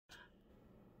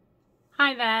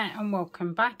Hi there and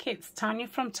welcome back. It's Tanya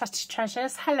from Tatty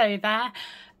Treasures. Hello there.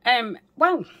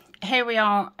 Well, here we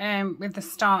are with the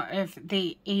start of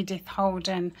the Edith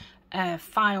Holden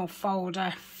file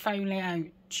folder folio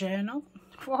journal.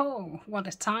 Whoa, what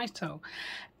a title.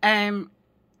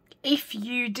 If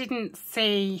you didn't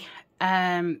see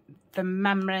the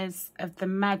Memories of the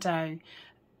Meadow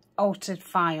altered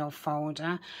file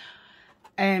folder,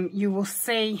 you will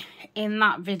see in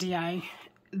that video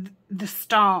the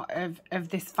start of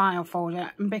this file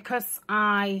folder, and because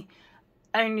I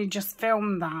only just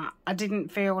filmed that, I didn't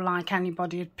feel like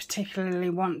anybody would particularly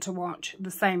want to watch the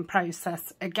same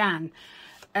process again.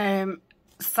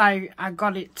 So I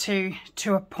got it to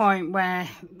a point where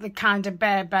the kind of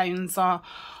bare bones are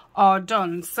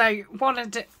done. So what I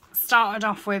started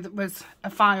off with was a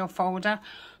file folder.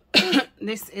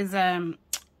 This is an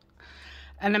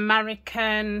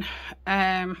American,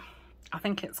 I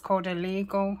think it's called a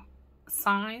legal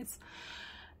size.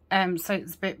 So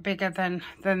it's a bit bigger than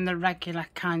the regular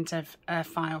kind of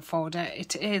file folder.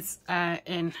 It is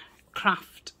in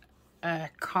craft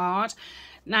card.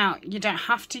 Now, you don't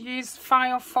have to use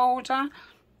file folder.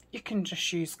 You can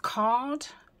just use card.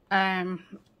 If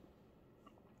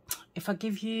I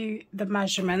give you the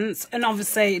measurements, and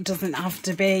obviously it doesn't have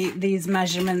to be these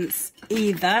measurements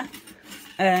either.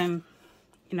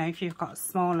 You know, if you've got a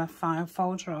smaller file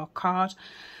folder or card.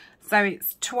 So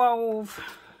it's 12,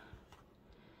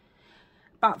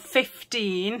 about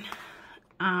 15,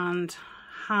 and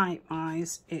height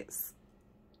wise it's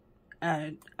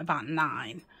about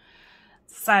 9.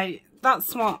 So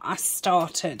that's what I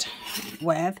started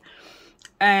with.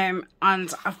 And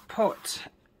I've put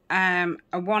a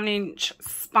 1-inch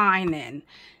spine in.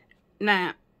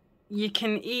 Now you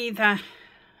can either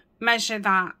measure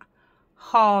that,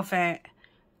 halve it,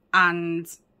 and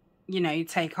you know,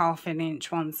 take half an inch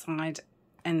one side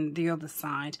and the other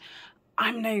side.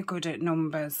 I'm no good at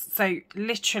numbers, so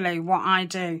literally what I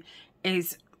do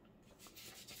is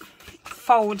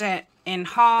fold it in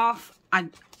half. I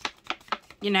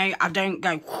don't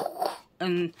go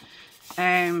and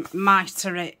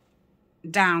miter it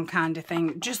down kind of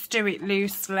thing. Just do it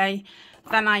loosely.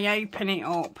 Then I open it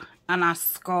up and I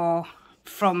score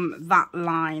from that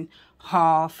line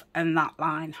half and that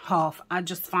line half. I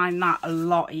just find that a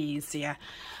lot easier,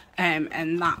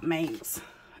 and that makes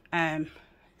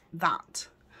that.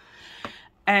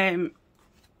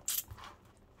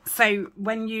 So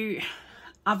when you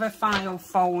have a file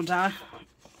folder,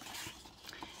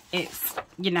 it's,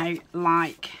 you know,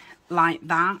 like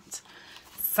that.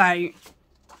 So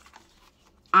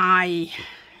I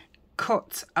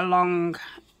cut along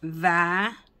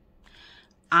there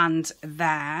and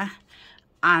there,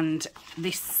 and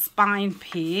this spine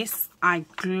piece I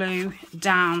glue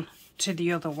down to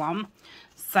the other one.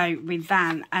 So we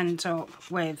then end up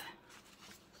with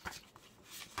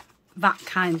that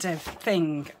kind of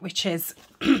thing, which is,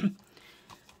 you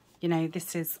know,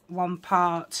 this is 1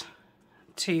 part,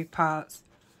 2 parts,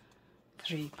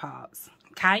 3 parts.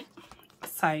 Okay,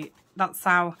 so that's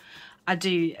how I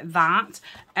do that.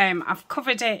 I've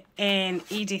covered it in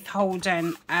Edith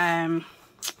Holden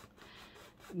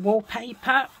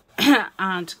wallpaper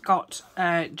and got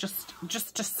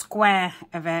just a square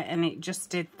of it, and it just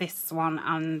did this one,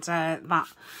 and that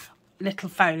little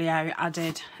folio I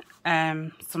did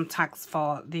some tags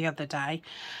for the other day,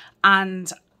 and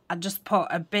I just put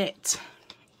a bit,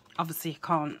 obviously you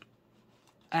can't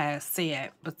see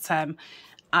it, but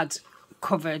I'd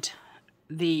covered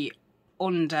the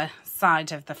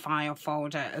underside of the file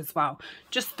folder as well,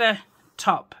 just the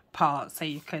top part, so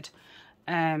you could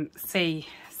see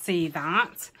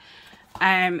that.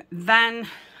 Then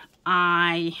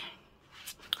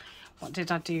what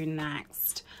did I do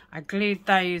next? I glued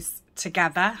those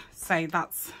together, so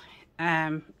that's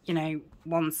you know,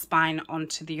 one spine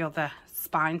onto the other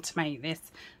spine to make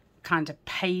this kind of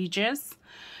pages.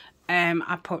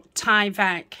 I put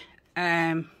Tyvek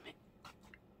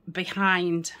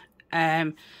behind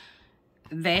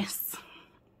this,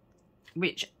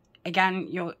 which again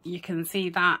you can see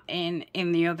that in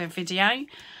the other video.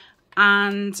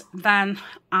 And then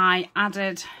I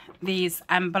added these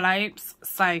envelopes,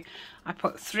 so I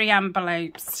put 3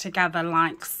 envelopes together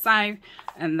like so,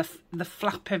 and the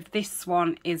flap of this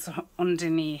one is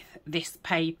underneath this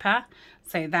paper.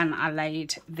 So then I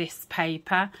laid this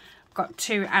paper, got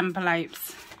 2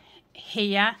 envelopes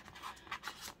here,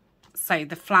 so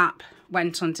the flap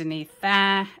went underneath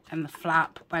there and the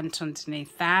flap went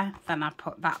underneath there. Then I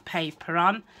put that paper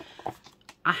on.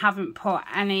 I haven't put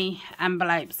any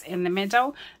envelopes in the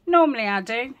middle. Normally I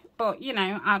do, but you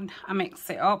know, I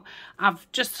mix it up.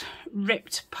 I've just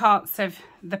ripped parts of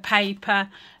the paper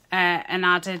and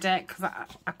added it because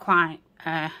I quite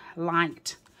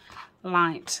liked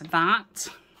that.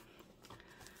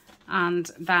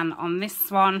 And then on this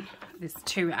one, there's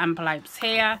 2 envelopes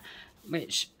here,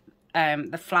 which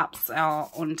the flaps are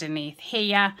underneath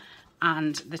here,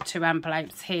 and the 2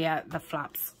 envelopes here, the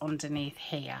flaps underneath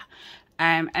here.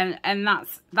 And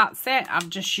that's it. I've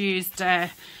just used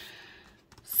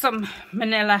some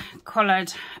manila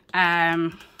coloured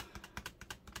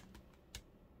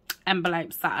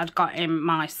envelopes that I'd got in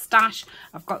my stash.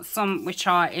 I've got some which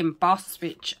are embossed,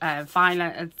 which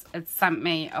Violet had sent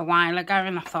me a while ago,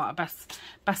 and I thought I'd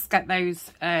best get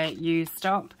those used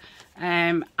up.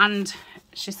 And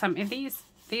she sent me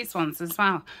these ones as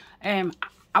well.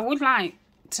 I would like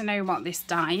to know what this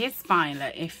die is,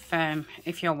 Violet,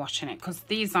 if you're watching it, because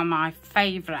these are my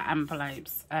favourite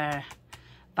envelopes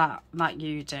that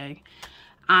you do.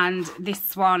 And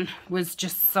this one was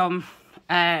just some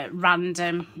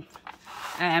random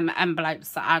envelopes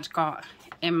that I'd got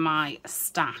in my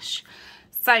stash.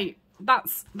 So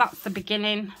that's the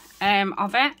beginning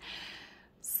of it.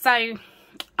 So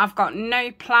I've got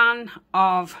no plan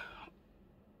of,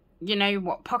 you know,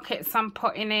 what pockets I'm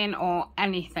putting in or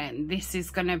anything. This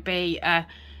is going to be a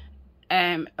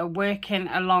working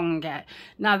along it.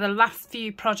 Now, the last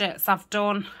few projects I've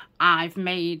done, I've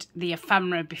made the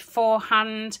ephemera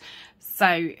beforehand.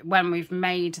 So when we've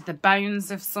made the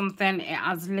bones of something, it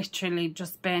has literally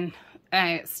just been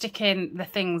sticking the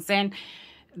things in.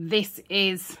 This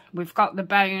is, we've got the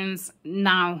bones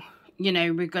now, you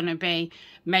know, we're going to be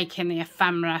making the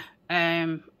ephemera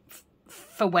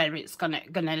for where it's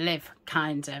gonna live,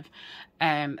 kind of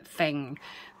thing.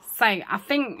 So I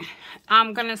think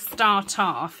I'm gonna start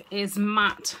off is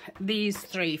mat these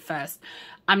 3 first.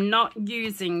 I'm not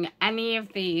using any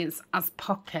of these as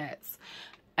pockets.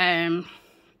 I'm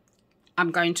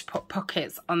going to put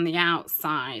pockets on the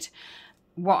outside.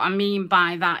 What I mean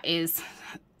by that is,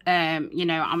 you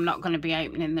know, I'm not going to be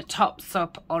opening the tops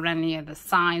up or any of the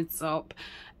sides up.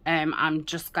 I'm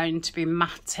just going to be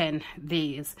matting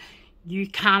these. You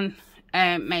can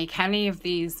make any of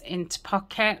these into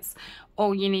pockets.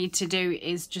 All you need to do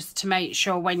is just to make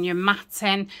sure when you're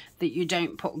matting that you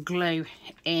don't put glue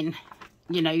in,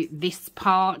 you know, this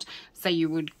part. So you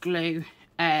would glue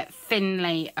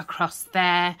thinly across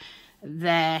there,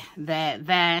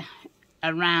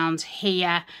 around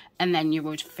here, and then you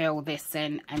would fill this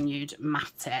in and you'd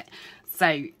mat it.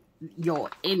 So your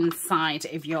inside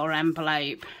of your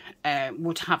envelope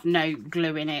would have no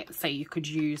glue in it, so you could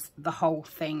use the whole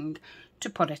thing to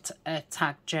put a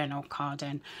tag journal card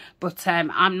in. But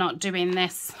I'm not doing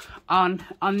this on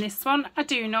this one. I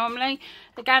do normally.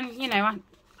 Again, you know,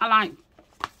 I like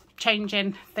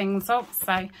changing things up,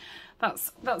 so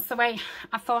that's the way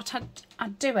I thought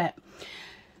I'd do it.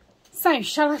 So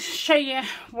shall I show you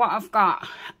what I've got?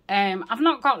 I've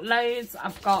not got loads.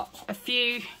 I've got a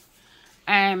few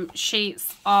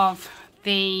sheets of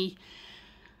the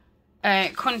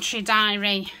country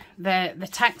diary, the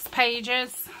text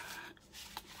pages.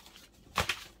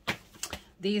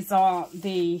 These are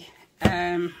the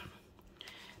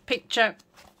picture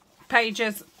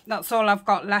pages. That's all I've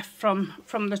got left from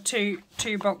the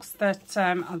two books that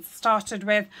I started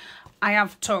with. I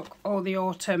have took all the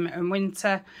autumn and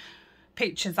winter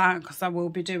pictures out because I will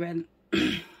be doing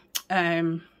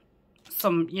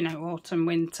some, you know, autumn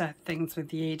winter things with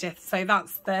the Edith. So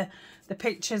that's the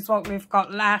pictures what we've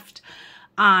got left.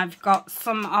 I've got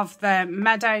some of the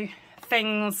meadow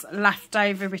things left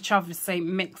over, which obviously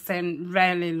mix in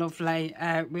really lovely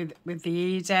with the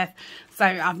Edith. So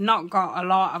I've not got a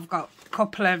lot. I've got a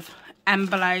couple of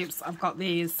envelopes. I've got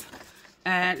these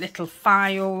little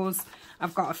files.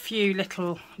 I've got a few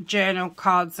little journal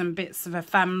cards and bits of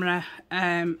ephemera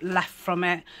left from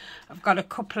it. I've got a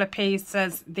couple of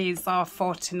pieces. These are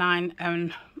 49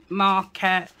 own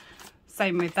market.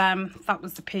 Same with them. That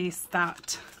was the piece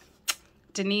that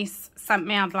Denise sent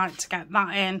me. I'd like to get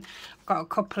that in. I've got a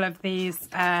couple of these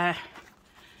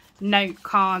note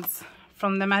cards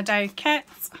from the Meadow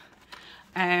kits.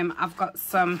 I've got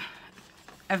some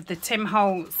of the Tim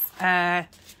Holtz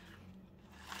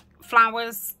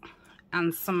flowers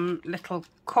and some little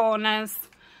corners.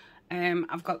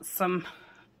 I've got some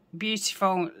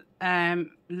beautiful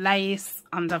lace,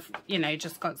 and I've, you know,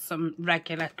 just got some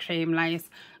regular cream lace.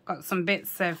 Got some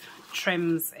bits of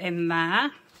trims in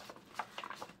there.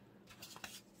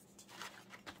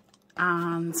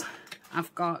 And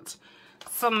I've got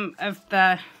some of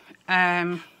the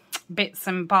bits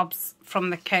and bobs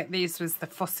from the kit. These was the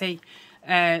fussy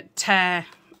tear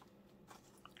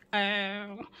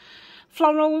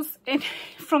florals in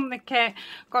from the kit.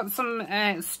 Got some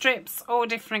strips, all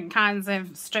different kinds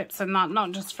of strips and that,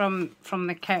 not just from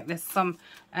the kit. There's some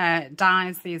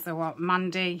dies. These are what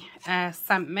Mandy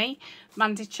sent me.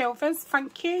 Mandy Chilvers,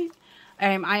 thank you.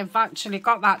 I have actually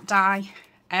got that die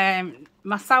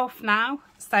myself now,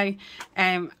 so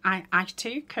I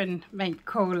too can make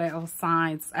cool little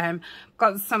sides.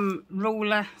 Got some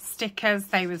ruler stickers.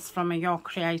 They was from a Your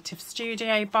Creative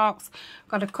Studio box.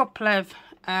 Got a couple of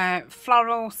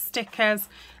floral stickers.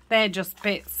 They're just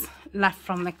bits left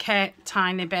from the kit,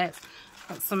 tiny bits.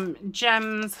 Got some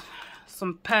gems,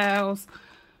 some pearls,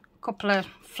 a couple of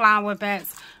flower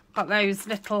bits. Got those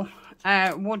little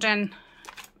wooden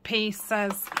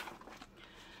pieces,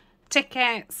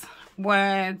 tickets,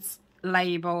 words,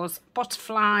 labels,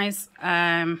 butterflies.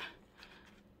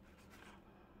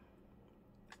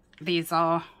 These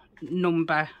are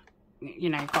number, you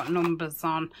know, got numbers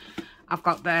on. I've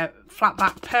got the flat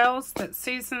back pearls that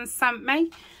Susan sent me.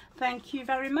 Thank you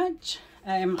very much.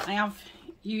 I have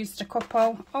used a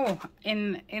couple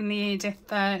in the Edith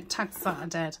tags that I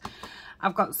did.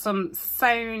 I've got some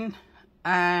sewn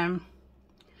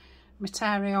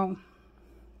material.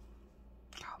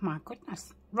 Oh my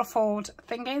goodness, ruffled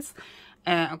thingies.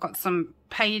 I've got some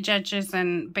page edges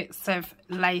and bits of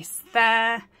lace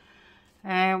there.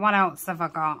 What else have I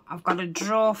got? I've got a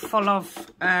drawer full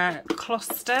of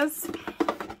clusters.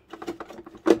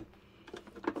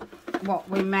 What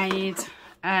we made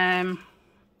in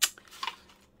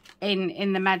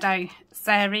the Meadow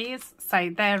series.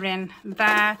 So they're in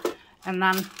there, and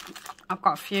then I've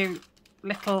got a few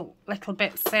little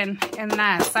bits in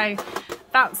there. So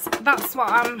that's what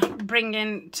I'm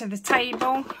bringing to the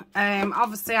table.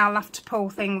 Obviously I'll have to pull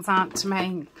things out to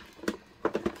make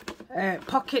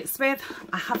pockets with.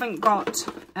 I haven't got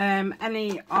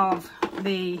any of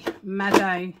the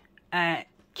Meadow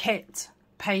kit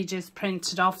pages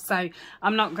printed off, so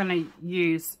I'm not going to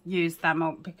use them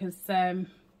up because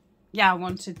yeah, I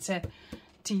wanted to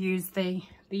use the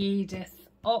Edith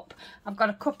up. I've got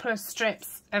a couple of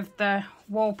strips of the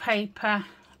wallpaper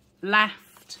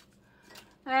left,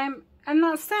 and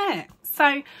that's it. So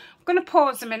I'm going to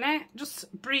pause a minute,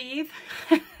 just breathe,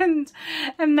 and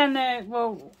then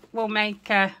we'll make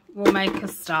a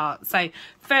start. So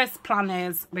first plan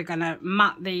is we're going to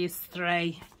mat these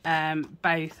three,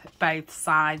 both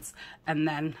sides, and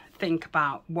then think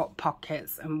about what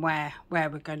pockets and where we're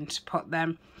going to put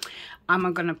them.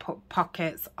 I'm going to put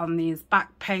pockets on these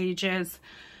back pages.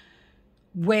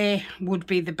 Where would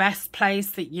be the best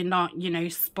place that you're not, you know,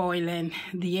 spoiling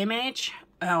the image?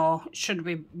 Or should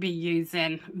we be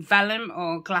using vellum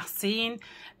or glassine?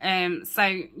 So,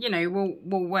 you know,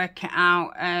 we'll work it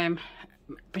out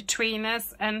between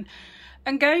us and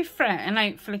go for it, and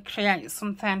hopefully create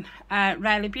something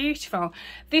really beautiful.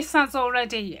 This has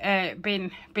already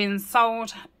been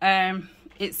sold.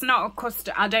 It's not a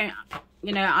custom.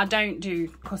 I don't do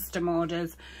custom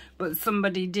orders, but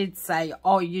somebody did say,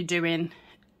 "Are you doing,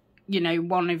 you know,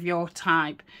 one of your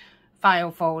type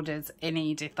file folders in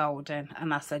Edith Holden?"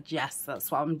 And I said yes,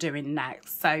 that's what I'm doing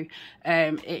next. So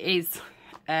it's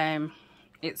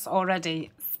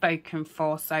already spoken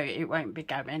for, so it won't be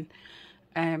going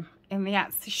in the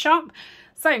Etsy shop.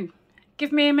 So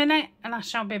give me a minute and I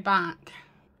shall be back.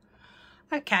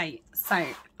 Okay, so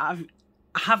I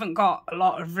haven't got a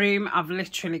lot of room. I've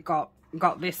literally got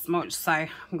this much, so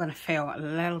I'm going to feel a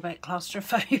little bit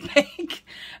claustrophobic.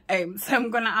 So I'm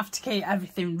going to have to keep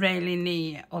everything really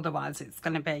neat, otherwise it's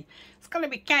going to be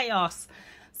chaos.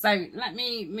 So let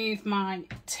me move my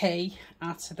tea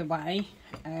out of the way.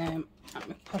 Let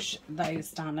me push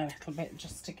those down a little bit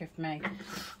just to give me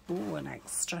an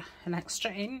extra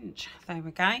inch. There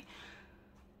we go.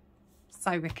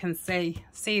 So we can see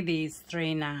these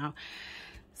three now.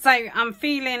 So I'm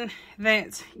feeling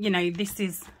that, you know, this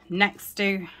is next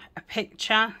to a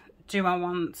picture. Do I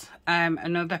want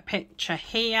another picture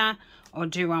here, or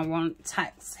do I want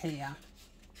text here?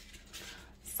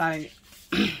 So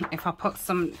if I put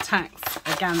some text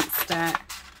against it,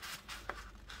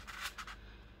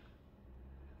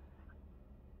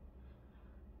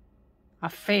 I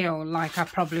feel like I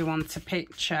probably want a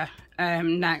picture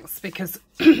next, because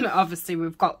obviously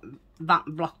we've got that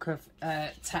block of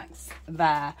text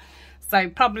there. So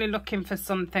probably looking for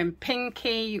something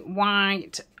pinky,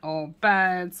 white, or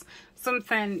birds,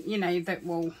 something, you know, that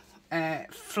will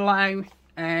flow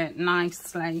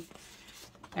nicely.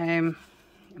 The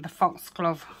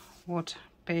foxglove would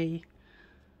be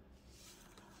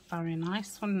very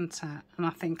nice, wouldn't it? And I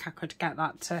think I could get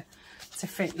that to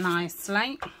fit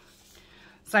nicely.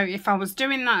 So if I was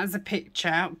doing that as a picture,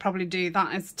 I'd probably do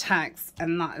that as text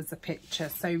and that as a picture.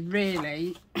 So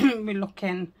really, we're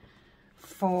looking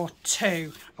for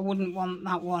 2. I wouldn't want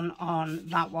that one on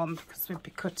that one because we'd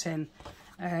be cutting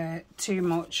too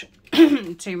much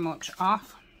too much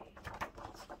off.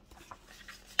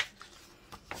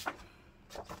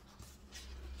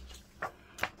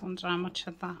 Wonder how much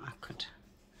of that I could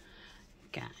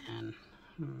get in.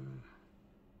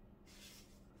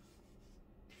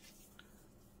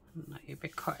 You'd be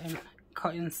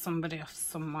cutting somebody off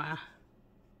somewhere.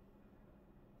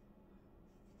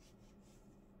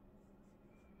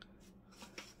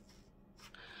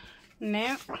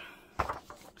 No.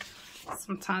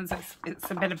 Sometimes it's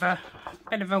a bit of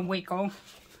a wiggle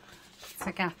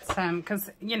to get because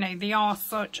you know they are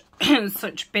such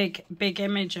such big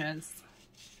images.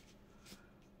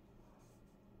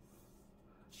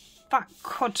 That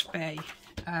could be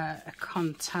a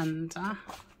contender.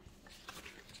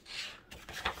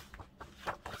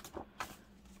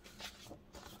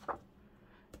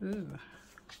 Ooh.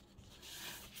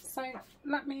 So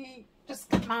let me just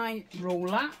get my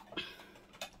ruler.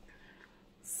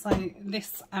 So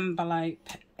this envelope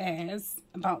is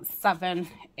about 7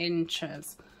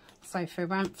 inches. So if we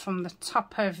went from the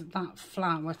top of that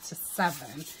flower to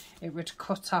 7, it would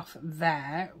cut off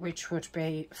there, which would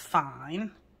be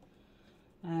fine.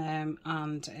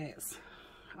 And it's,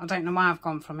 I don't know why I've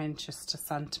gone from inches to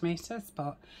centimetres,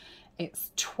 but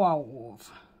it's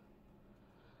 12.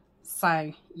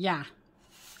 So yeah,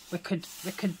 we could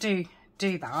do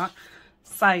that.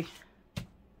 So,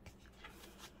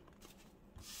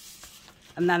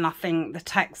 and then I think the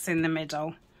text in the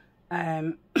middle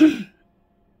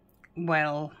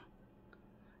will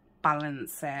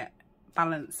balance it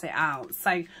out.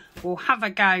 So we'll have a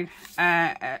go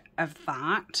of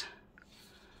that.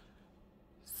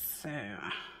 So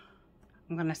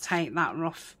I'm going to take that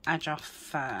rough edge off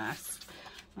first.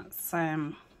 That's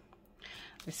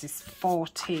this is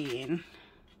 14.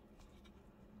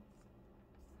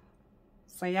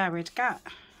 So yeah, we'd get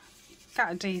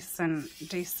a decent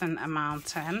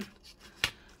amount in.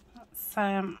 That's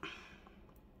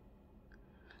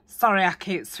sorry, I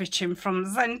keep switching from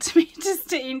centimetres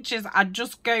to inches. I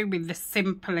just go with the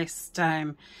simplest,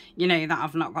 you know, that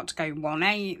I've not got to go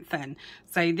 1/8 in.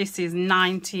 So this is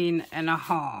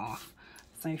 19.5.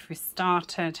 So if we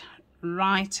started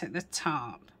right at the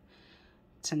top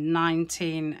to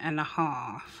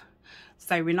 19.5,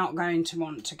 so we're not going to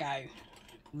want to go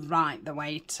right the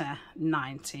way to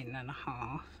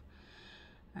 19.5.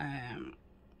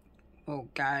 We'll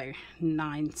go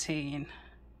 19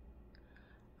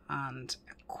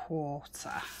 1/4,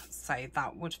 so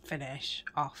that would finish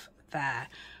off there,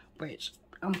 which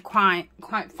I'm quite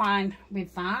fine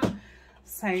with that.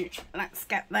 So let's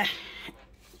get the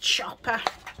chopper.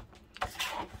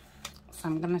 So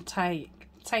I'm going to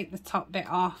take the top bit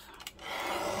off,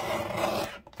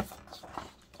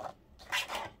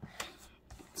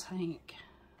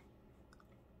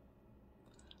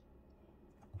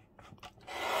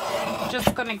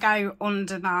 just going to go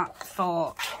under that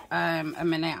for a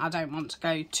minute. I don't want to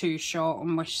go too short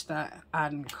and wish that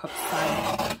and cut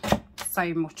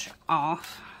so much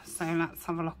off. So let's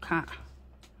have a look at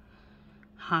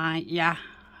height. Yeah,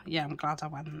 I'm glad I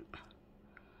went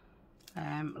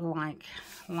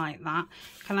like that.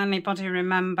 Can anybody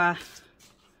remember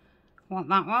what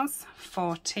that was?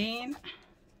 14.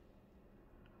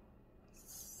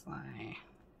 So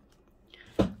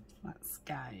let's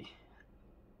go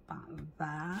back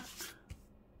there.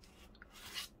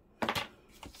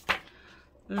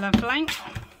 Lovely.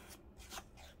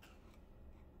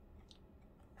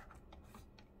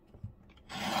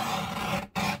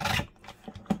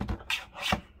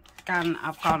 Again,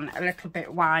 I've gone a little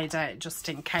bit wider just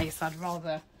in case. I'd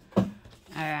rather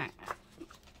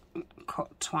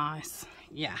cut twice.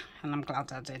 Yeah, and I'm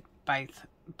glad I did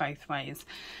both ways.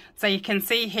 So you can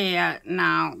see here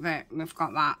now that we've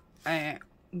got that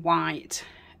white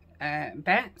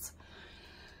bit.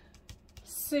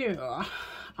 So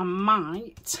I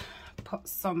might put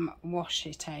some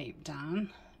washi tape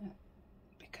down,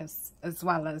 because as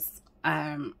well as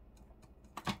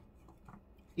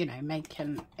you know,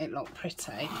 making it look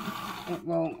pretty, it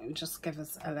will just give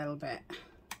us a little bit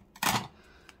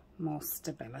more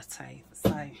stability. So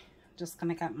I'm just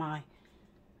going to get my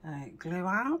glue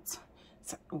out.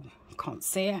 So, oh, I can't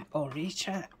see it or reach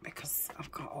it because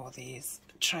I've got all these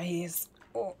trays.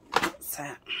 Oh, that's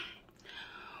it.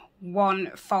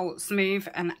 One false move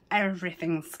and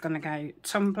everything's going to go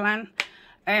tumbling.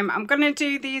 I'm going to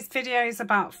do these videos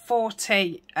about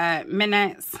 40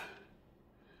 minutes.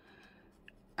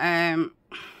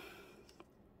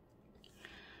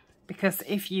 Because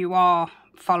if you are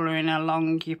following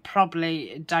along, you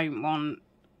probably don't want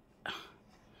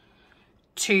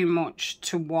too much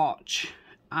to watch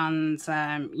and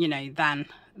you know,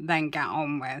 then get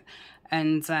on with.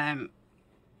 And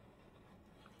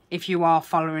if you are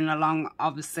following along,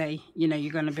 obviously, you know,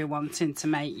 you're going to be wanting to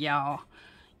make your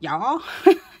your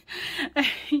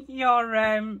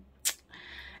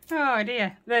oh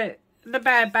dear, the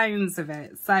bare bones of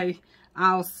it. So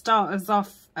I'll start us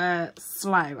off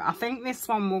slow. I think this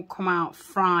one will come out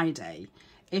Friday.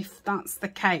 If that's the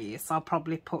case, I'll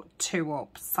probably put 2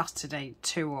 up Saturday,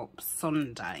 2 up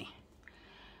Sunday.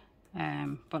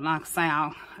 But like I say,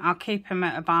 I'll keep them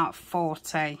at about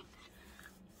 40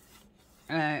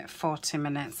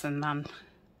 minutes, and then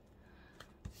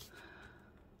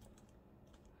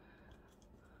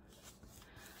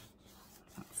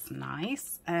that's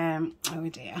nice. Oh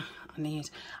dear,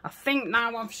 I think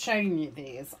now I've shown you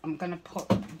these, I'm going to put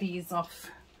these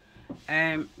off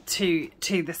to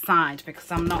the side,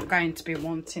 because I'm not going to be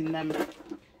wanting them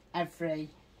every,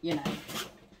 you know,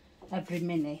 every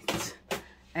minute.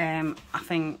 I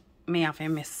think me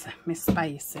having my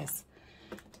spaces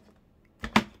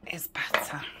is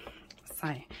better.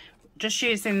 So just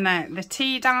using the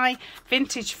tea dye.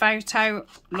 Vintage Photo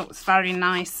looks very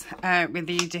nice with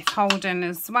Edith Holden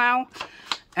as well.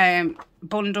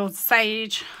 Bundled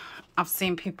Sage, I've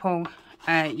seen people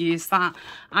use that.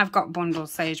 I've got Bundled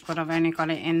Sage, but I've only got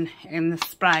it in the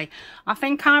spray. I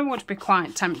think I would be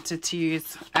quite tempted to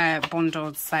use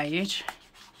Bundled Sage.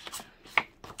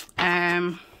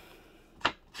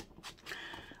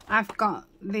 I've got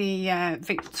the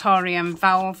Victorian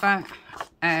Velvet.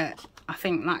 I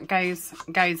think that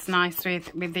goes nice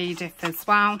with Edith as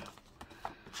well.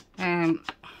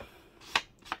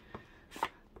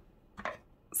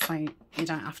 So you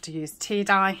don't have to use tea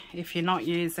dye if you're not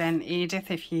using Edith.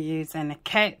 If you're using a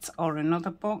kit or another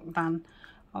book, then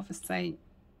obviously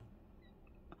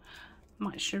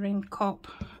match your ink up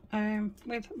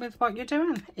with what you're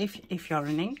doing if you're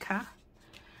an inker.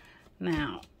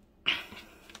 Now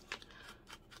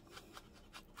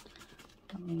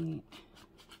let me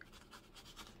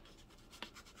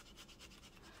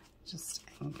just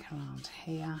ink around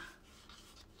here.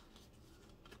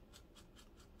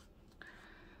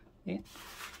 Yeah.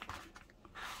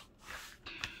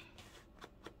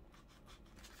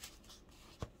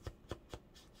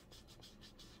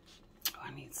 Oh,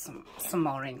 I need some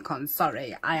more ink on.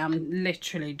 Sorry, I am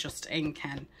literally just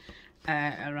inking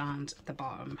around the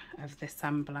bottom of this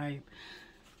envelope.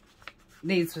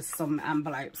 These were some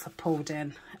envelopes I pulled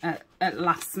in at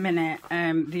last minute.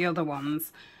 The other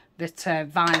ones that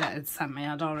Violet had sent me,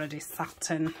 I'd already sat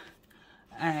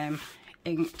and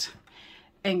inked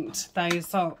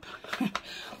those up.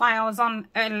 While I was on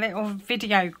a little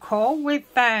video call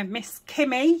with Miss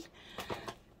Kimmy,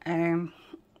 I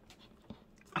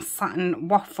sat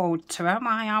and waffled to her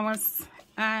while I was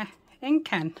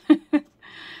inking.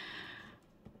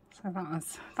 So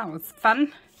that was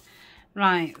fun.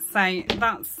 Right, so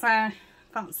that's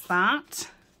that.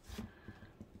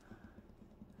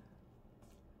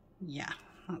 Yeah,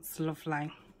 that's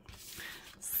lovely.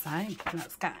 So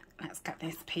let's get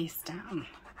this piece down.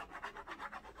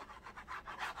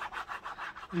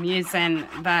 I'm using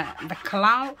the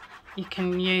Collal. You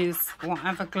can use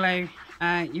whatever glue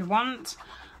you want.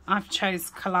 I've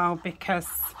chose Collal because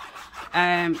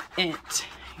it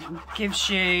gives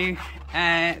you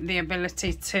the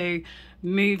ability to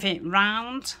move it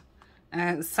round.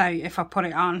 So if I put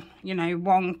it on, you know,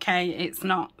 1K, it's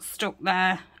not stuck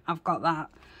there. I've got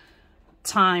that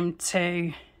time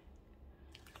to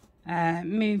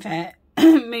move it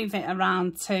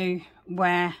around to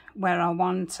where I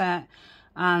want it.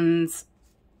 And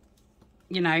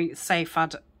you know, say if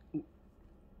I'd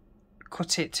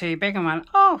cut it too big and went,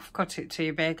 oh, I've cut it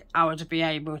too big, I would be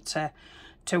able to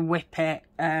whip it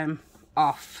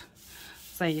off.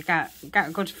 So you get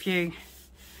a good few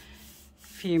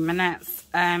minutes.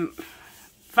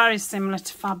 Very similar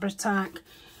to Fabri-Tac.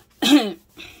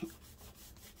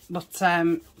 But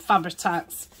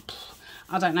Fabri-Tac's,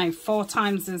 I don't know, 4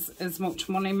 times as much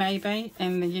money maybe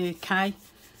in the UK.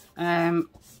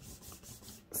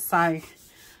 So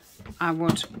I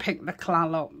would pick the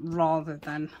Collal up rather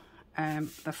than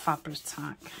the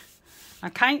Fabri-Tac.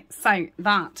 Okay, so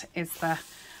that is the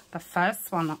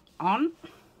first one on.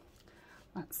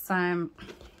 Let's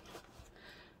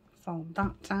fold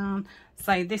that down.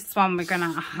 So this one we're going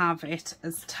to have it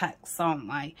as text, aren't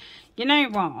we? You know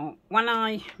what? When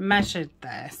I measured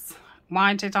this,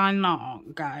 why did I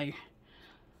not go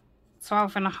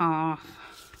 12.5,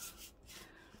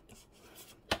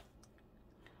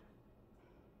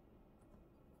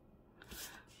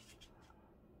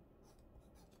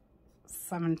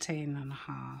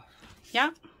 17.5?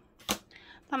 Yeah,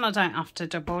 Then I don't have to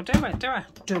double do it, do I?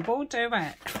 Double do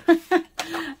it.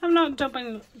 I'm not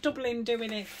doubling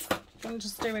doing it. I'll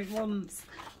just do it once.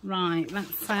 Right,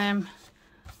 let's trying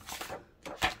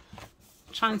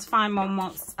to find one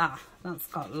that's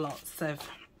got lots of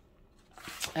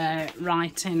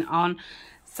writing on.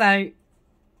 So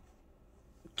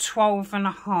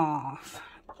 12.5.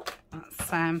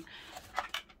 That's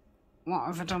what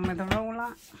have I done with the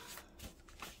ruler?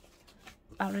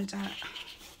 Buried it.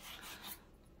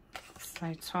 So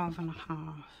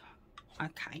 12.5.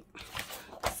 Okay.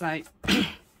 So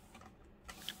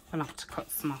I'll have to cut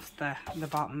some off the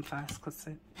bottom first because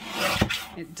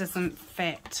it doesn't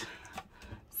fit.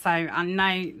 So I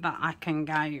know that I can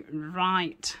go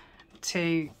right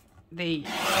to the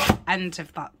end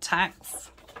of that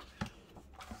text.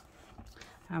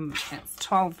 It's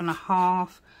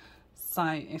 12.5. So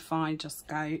if I just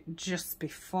go just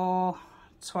before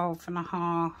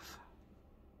 12.5.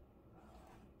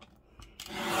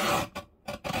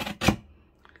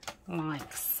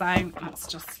 Like so. Let's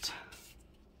just,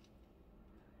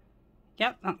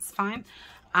 yep, that's fine.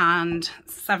 And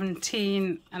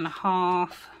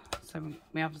 17.5. So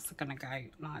we're obviously going to go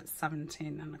like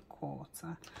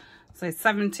 17.25. So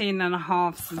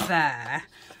 17.5's there.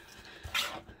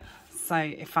 So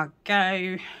if I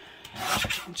go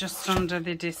just under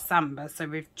the December, so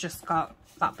we've just got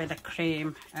that bit of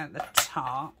cream at the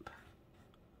top.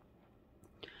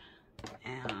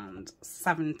 And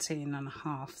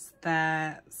 17.5's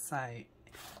there. So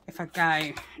if I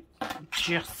go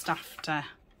just after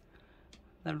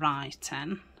the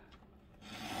writing,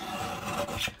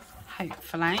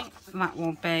 hopefully that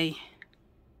will be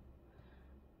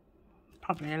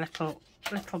probably a little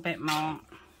bit more.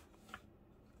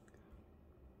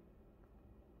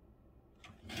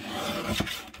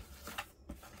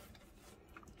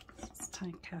 Let's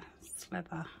take a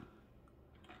slither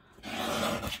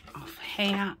off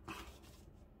here.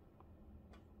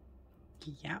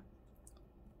 Yep.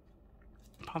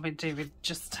 Probably do with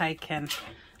just taking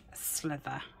a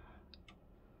slither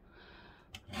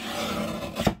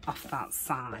off that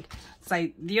side. So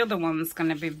the other one's going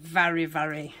to be very,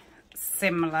 very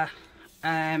similar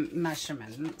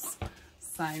measurements.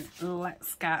 So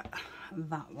let's get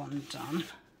that one done.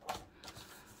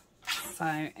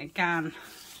 So again,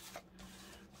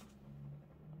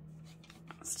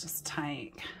 let's just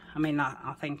take, I mean,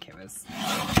 I think it was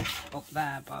up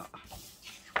there, but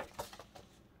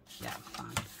yeah,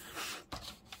 fine.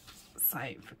 So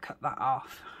if we cut that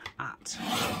off at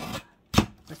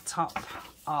the top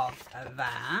of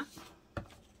there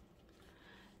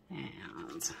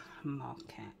and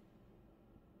mark it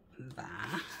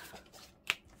there.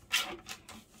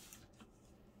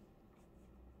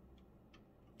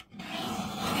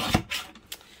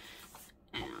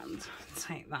 And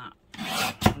take that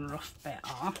rough bit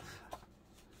off,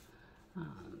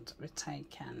 and we're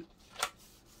taking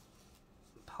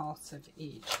part of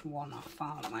each one off,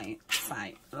 aren't we? So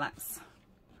let's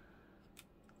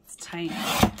take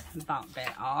that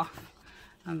bit off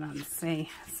and then see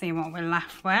what we're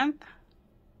left with.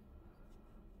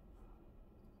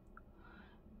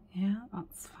 Yeah,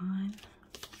 that's fine.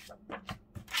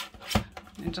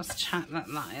 Let me just check that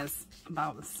that is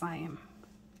about the same.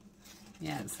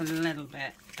 Yeah, it's a little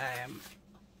bit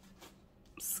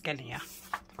skinnier.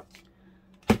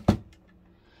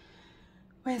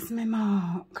 Where's my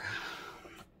mark?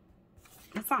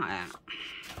 Is that it?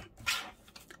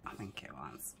 I think it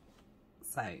was.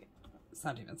 So it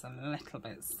was a little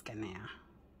bit skinnier.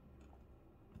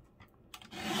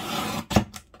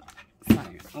 So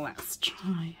let's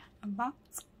try that.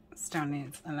 Still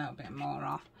needs a little bit more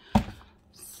off.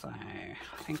 So I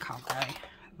think I'll go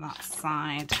that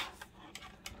side.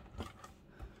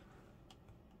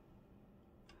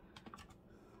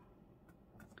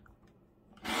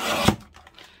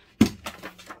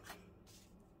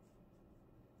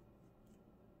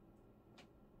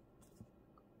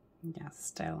 Yeah,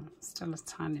 still a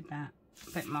tiny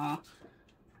bit more.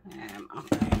 I'll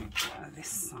go this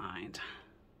side.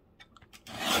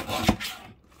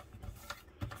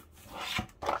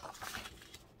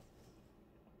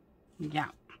 Yeah,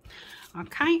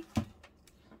 okay.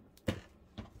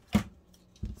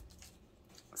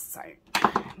 So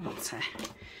I want to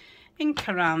ink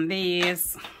around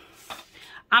these.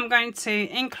 I'm going to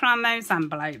ink around those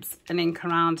envelopes and ink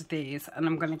around these, and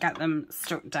I'm going to get them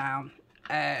stuck down.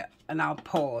 And I'll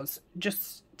pause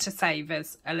just to save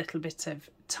us a little bit of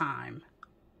time.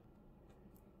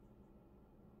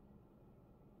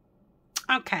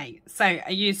 Okay, so I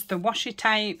used the washi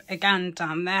tape again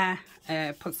down there,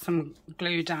 put some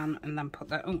glue down and then put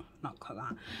the, oh, not cut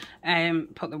that,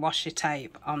 put the washi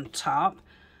tape on top.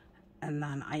 and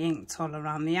then I inked all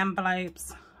around the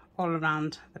envelopes, all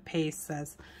around the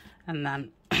pieces, and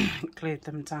then glued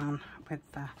them down with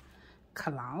the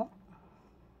collal.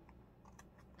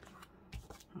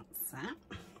 That's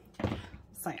it.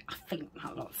 So I think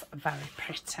that looks very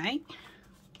pretty.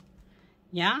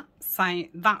 Yeah, so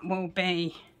that will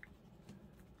be,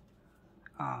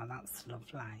 oh, that's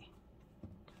lovely.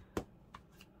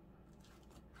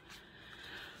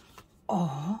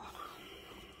 Or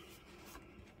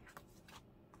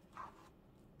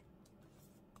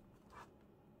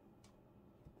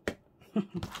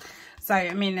so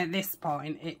I mean, at this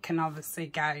point it can obviously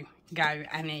go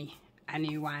any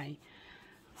way.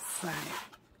 So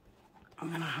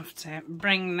I'm gonna have to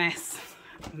bring this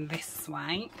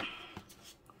way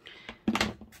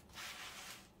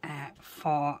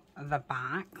for the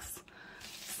backs.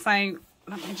 So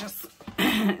let me just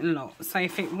look. So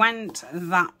if it went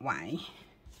that way,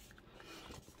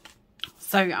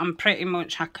 so I'm pretty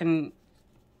much, I can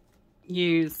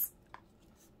use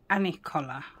any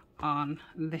colour on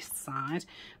this side,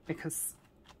 because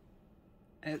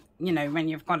you know, when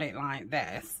you've got it like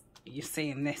this, you're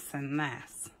seeing this and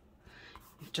this.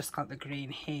 You've just got the green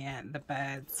here, the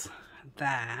birds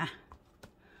there.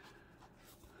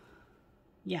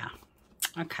 Yeah,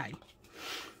 okay.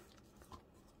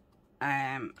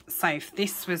 So if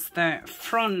this was the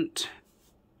front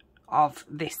of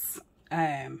this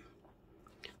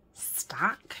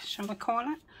stack, shall we call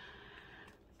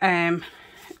it?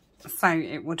 So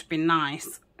it would be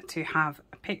nice to have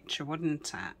a picture,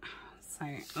 wouldn't it? So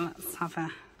let's have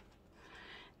a,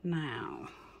 now,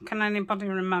 can anybody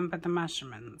remember the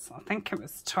measurements? I think it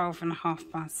was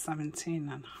 12.5 by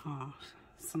 17.5,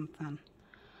 something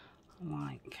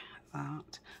like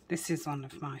that. This is one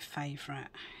of my favourite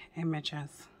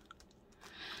images.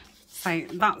 So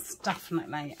that's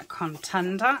definitely a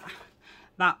contender.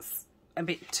 That's a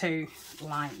bit too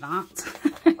like that.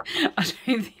 I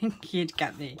don't think you'd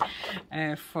get the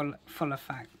full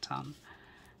effect on.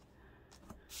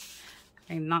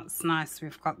 I mean, that's nice.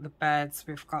 We've got the birds,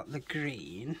 we've got the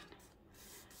green.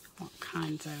 What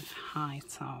kind of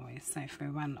height are we? So if we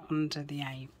went under the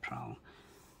April,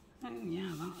 oh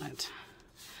yeah, that would,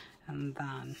 and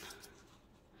then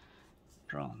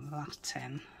brought that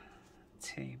in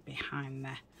to behind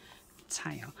the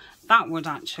tail. That would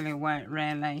actually work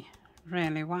really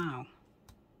well.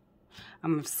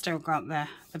 And we've still got the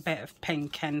bit of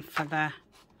pink in for the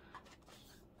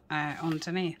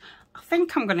underneath. I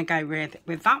think I'm going to go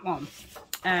with that one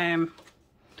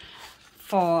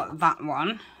for that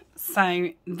one. So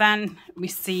then we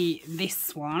see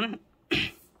this one.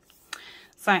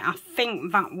 So I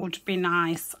think that would be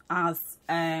nice as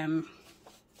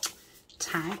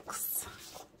text.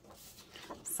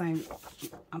 So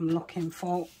I'm looking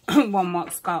for one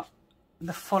that's got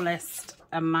the fullest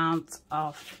amount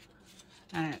of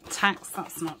text.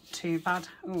 That's not too bad.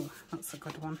 Oh, that's a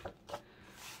good one.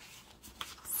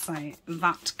 So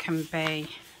that can be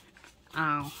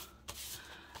our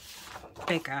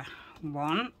bigger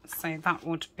one. So that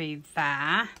would be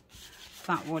there.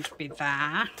 That would be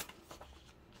there.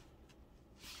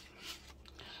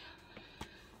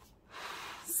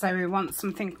 So we want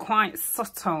something quite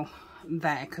subtle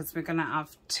there, because we're going to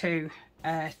have two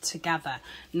together.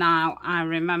 Now I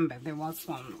remember there was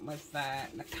one with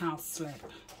the cowslip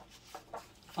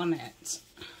on it.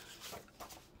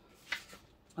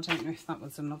 I don't know if that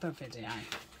was another video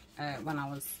when I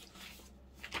was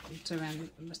doing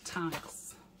the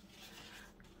tags.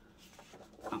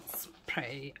 That's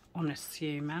pretty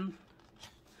unassuming.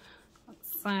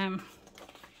 Let's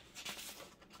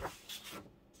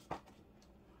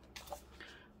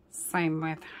same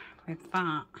with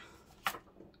that.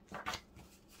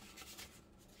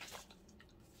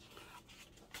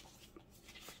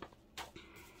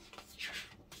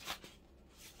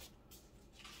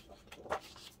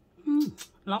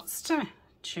 Lots to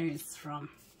choose from.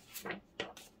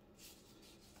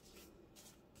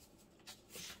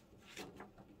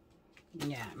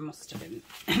 Yeah, it must have been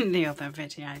in the other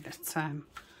video that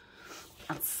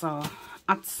I saw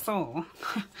that.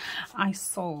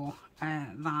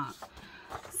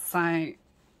 So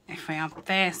if we have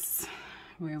this,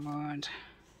 we would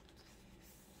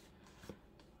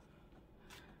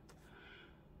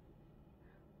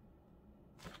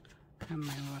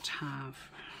have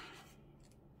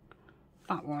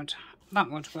that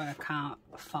would work out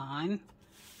fine.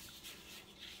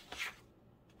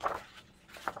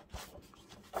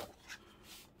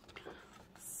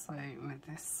 So with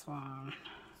this one,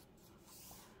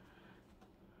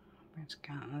 we'd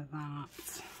get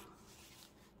that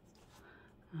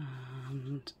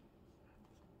and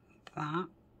that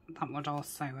that would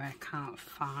also work out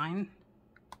fine.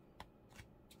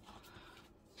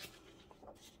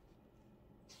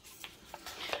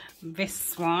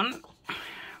 This one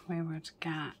we would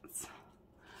get,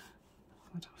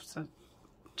 would have to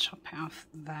chop it off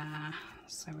there,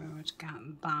 so we would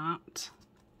get that,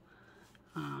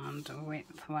 and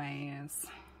widthways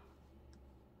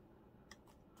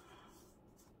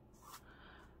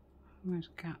we'd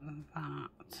get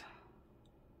that.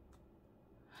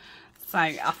 So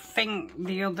I think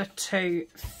the other two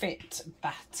fit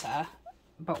better,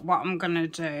 but what I'm going to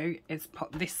do is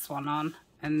put this one on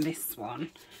and this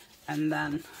one, and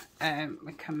then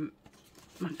we can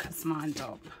make us mind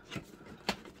up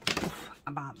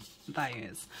about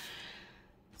those.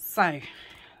 So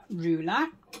ruler,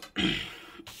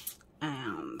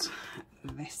 and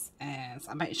this is,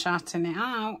 I bet you're shouting it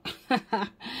out.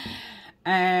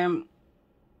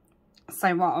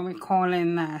 So what are we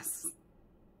calling this?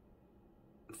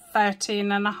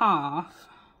 13.5.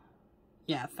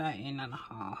 Yeah,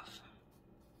 13.5.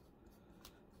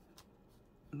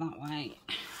 That way,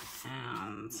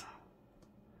 and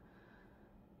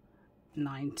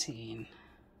 19.25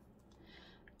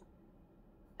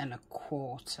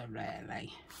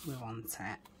 really. We want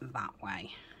it that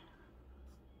way.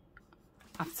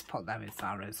 I have to put those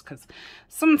arrows because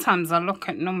sometimes I look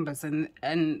at numbers and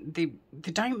they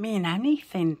don't mean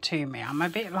anything to me. I'm a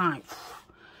bit like,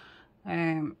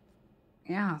 yeah,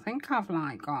 I think I've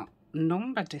like got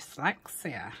number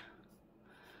dyslexia.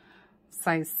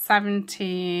 So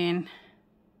 17.25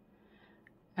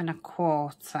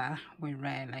 we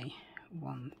really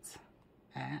want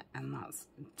it, and that's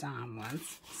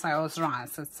downwards. So I was right, I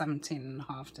said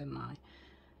 17.5, didn't I?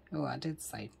 Oh, I did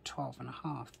say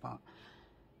 12.5, but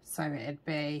so it'd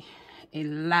be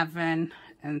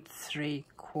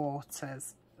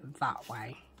 11.75 that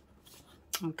way.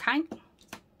 Okay.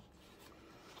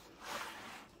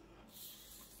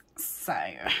 So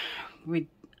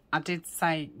I did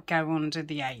say go under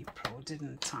the April,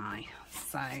 didn't I?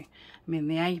 So I mean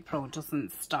the April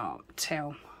doesn't stop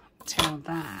till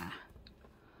there.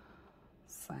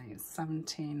 So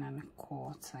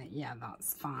 17.25, yeah,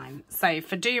 that's fine. So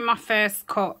if I do my first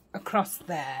cut across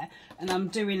there, and I'm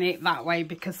doing it that way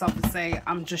because obviously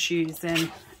I'm just using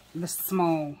the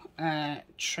small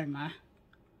trimmer.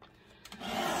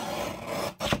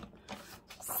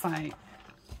 So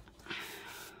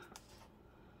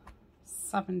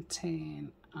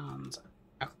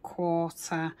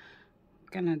 17.25. I'm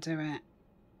gonna do it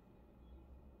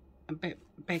a bit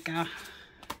bigger.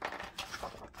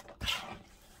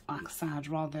 Like I said, I'd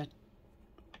rather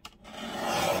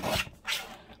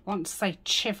want to say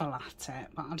chivel at it,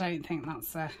 but I don't think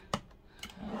that's a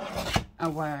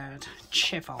word.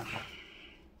 Chivel.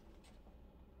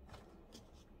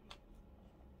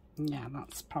 Yeah,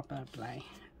 that's probably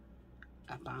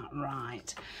about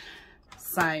right.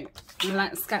 So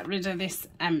let's get rid of this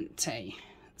empty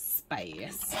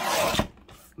space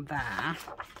there,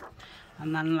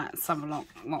 and then let's have a look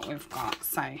what we've got.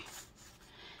 So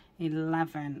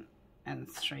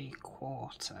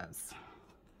 11.75.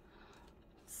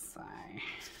 So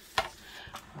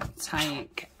I'll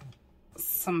take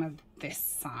some of this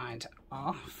side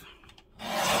off.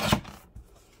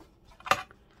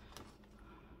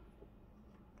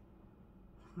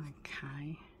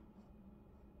 Okay.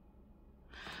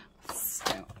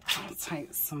 Still, I'll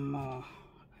take some more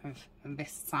of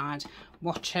this side,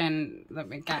 watching that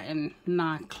we're getting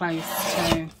now close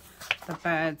to the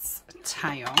bird's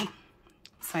tail.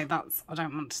 So that's, I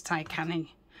don't want to take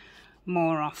any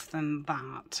more off than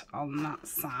that on that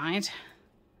side.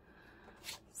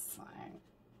 So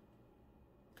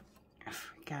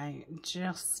if we go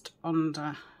just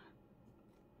under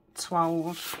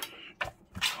 12.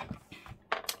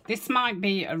 This might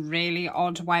be a really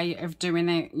odd way of doing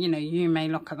it. You know, you may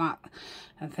look at that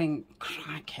and think,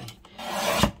 crikey,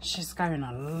 she's going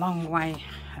a long way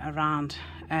around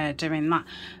doing that.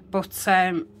 But,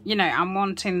 you know, I'm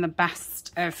wanting the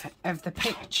best of the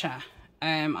picture.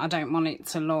 I don't want it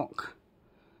to look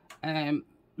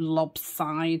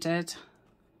lopsided.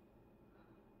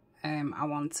 I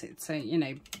want it to, you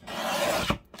know,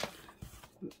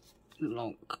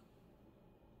 look,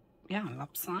 yeah,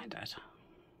 lopsided.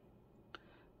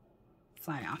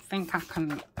 So I think I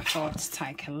can afford to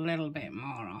take a little bit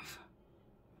more off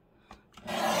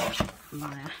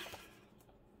there.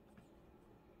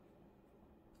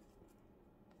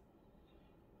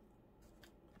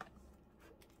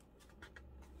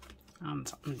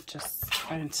 And I'm just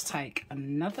going to take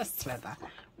another slither.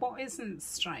 What isn't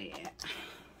straight?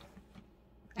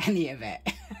 Any of it.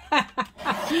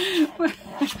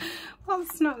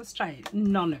 What's not straight?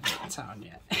 None of it,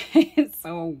 Tanya. It's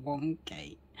all all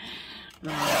wonky.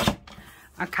 Right.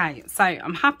 Okay, so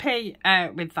I'm happy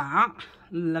with that.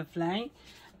 Lovely.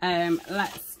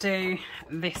 Let's do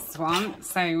this one.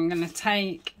 So I'm going to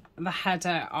take the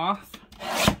header off.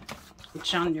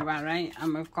 January,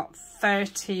 and we've got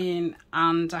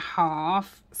 13.5,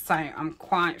 so I'm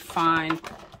quite fine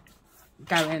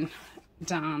going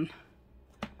down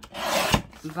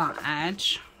that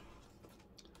edge.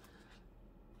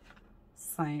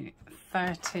 So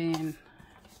 13, is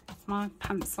my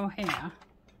pencil here?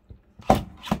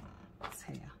 It's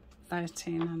here.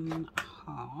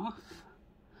 13.5.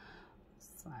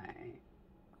 So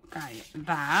okay,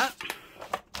 that.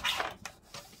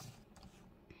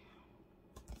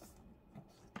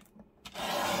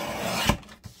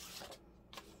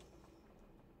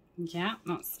 Yeah,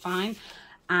 that's fine.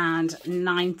 And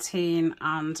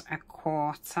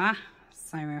 19.25.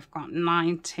 So we've got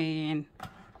 19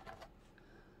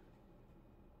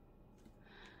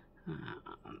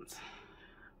 and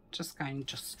just going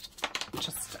just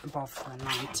above the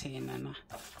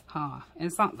 19.5.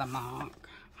 Is that the mark?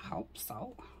 I hope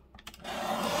so.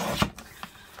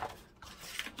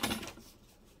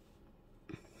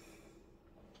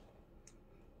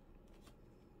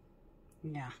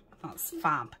 Yeah, that's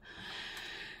fab.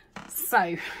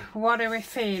 So what are we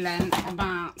feeling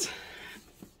about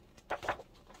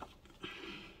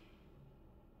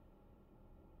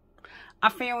I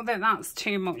feel that that's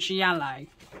too much yellow,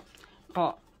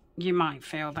 but you might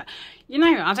feel that, you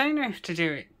know, I don't know if to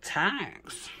do it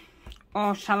text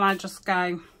or shall I just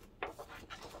go,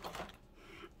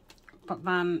 but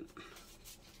then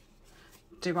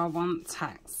do I want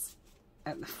text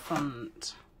at the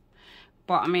front?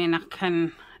 But I mean, I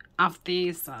can have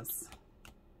these as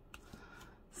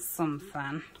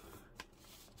something,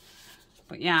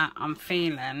 but yeah, I'm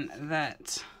feeling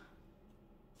that.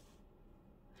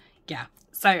 Yeah,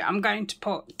 so I'm going to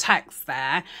put text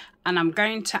there, and I'm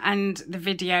going to end the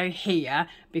video here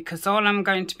because all I'm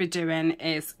going to be doing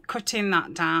is cutting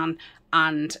that down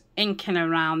and inking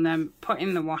around them,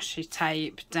 putting the washi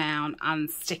tape down and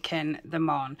sticking them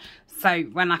on. So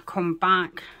when I come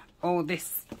back, all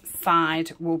this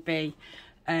side will be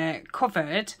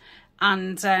covered,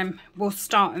 and we'll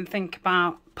start and think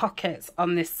about pockets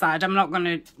on this side. I'm not going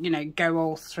to, you know, go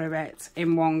all through it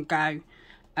in one go.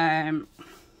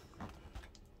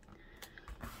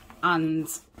 And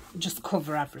just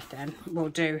cover everything. We'll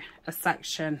do a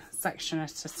section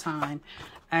at a time.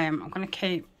 I'm going to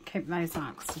keep those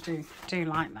out because I do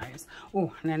like those.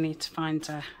 Oh, and I need to find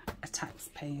a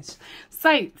text page.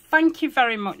 So thank you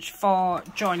very much for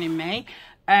joining me.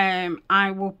 I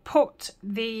will put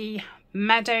the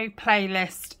Meadow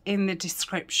playlist in the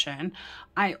description.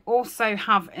 I also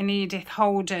have an Edith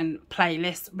Holden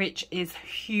playlist which is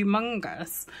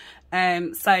humongous.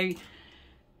 So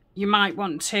you might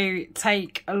want to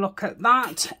take a look at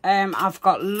that. I've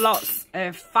got lots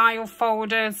of file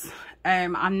folders.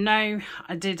 I know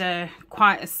I did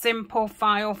quite a simple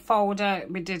file folder.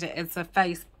 We did it as a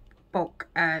Facebook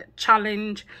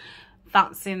challenge.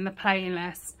 That's in the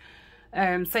playlist.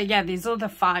 So yeah, there's other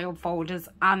file folders,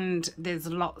 and there's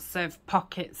lots of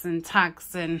pockets and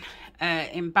tags and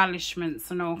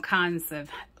embellishments and all kinds of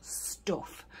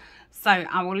stuff. So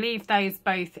I will leave those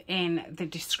both in the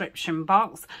description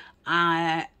box.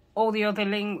 All the other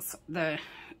links, my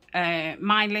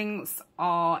links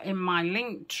are in my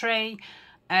link tree,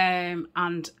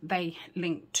 and they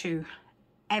link to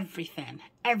everything,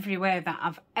 everywhere that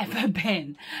I've ever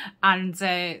been. And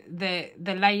the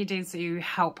ladies who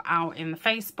help out in the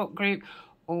Facebook group,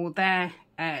 all their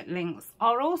links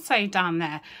are also down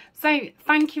there. So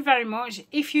thank you very much.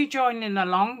 If you're joining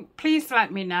along, please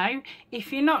let me know.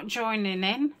 If you're not joining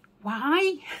in,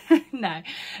 why? No,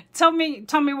 tell me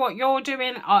what you're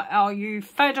doing. Are you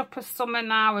fed up of summer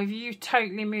now? Have you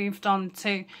totally moved on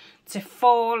to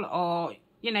fall, or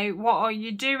you know, what are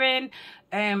you doing?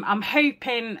 I'm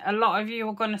hoping a lot of you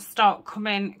are going to start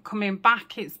coming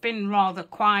back. It's been rather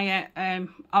quiet,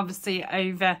 obviously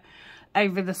over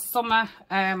the summer.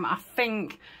 I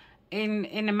think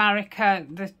in America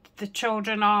the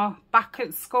children are back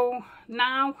at school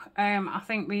now. I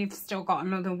think we've still got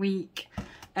another week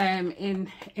in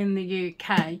the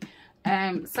UK.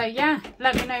 So yeah,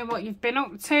 let me know what you've been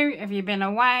up to. Have you been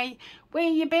away? Where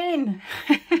you been?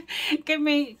 give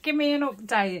me an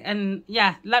update, and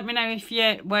yeah, let me know if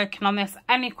you're working on this.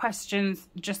 Any questions,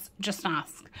 just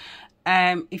ask.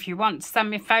 If you want to send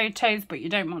me photos but you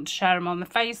don't want to share them on the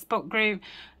Facebook group,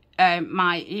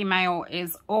 my email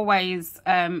is always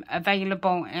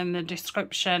available in the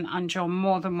description, and you're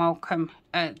more than welcome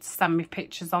to send me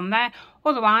pictures on there.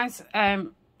 Otherwise,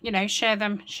 you know, share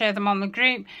them on the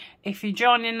group. If you're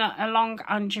joining along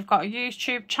and you've got a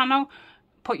YouTube channel,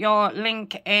 put your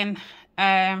link in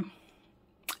the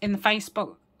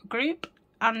Facebook group,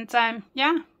 and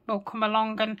yeah, we'll come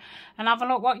along and have a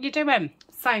look what you're doing.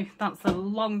 So that's the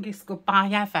longest goodbye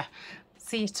ever.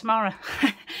 See you tomorrow.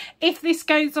 If this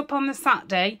goes up on the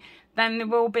Saturday, then there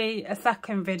will be a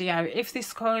second video. If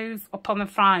this goes up on the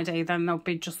Friday, then there'll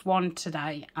be just one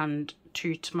today and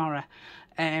 2 tomorrow.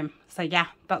 So yeah,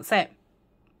 that's it.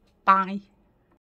 Bye.